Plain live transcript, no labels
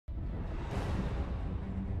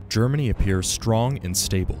Germany appears strong and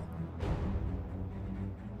stable.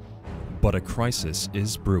 But a crisis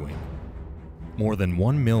is brewing. More than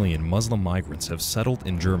 1 million Muslim migrants have settled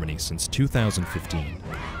in Germany since 2015.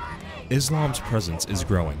 Islam's presence is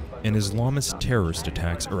growing, and Islamist terrorist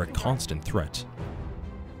attacks are a constant threat.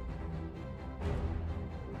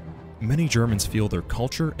 Many Germans feel their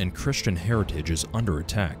culture and Christian heritage is under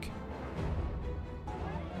attack.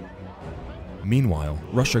 Meanwhile,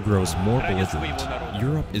 Russia grows more belligerent,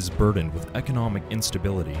 Europe is burdened with economic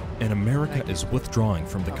instability, and America is withdrawing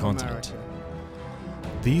from the continent.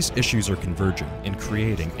 These issues are converging and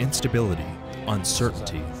creating instability,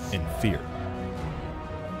 uncertainty, and fear.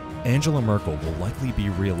 Angela Merkel will likely be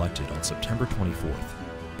re-elected on September 24th,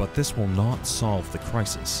 but this will not solve the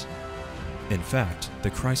crisis. In fact,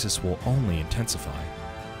 the crisis will only intensify.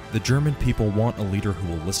 The German people want a leader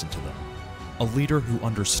who will listen to them, a leader who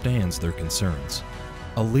understands their concerns,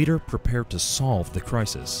 a leader prepared to solve the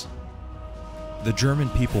crisis. The German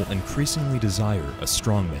people increasingly desire a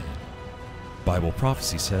strongman. Bible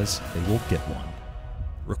prophecy says they will get one.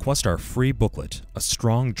 Request our free booklet, A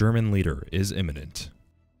Strong German Leader is Imminent.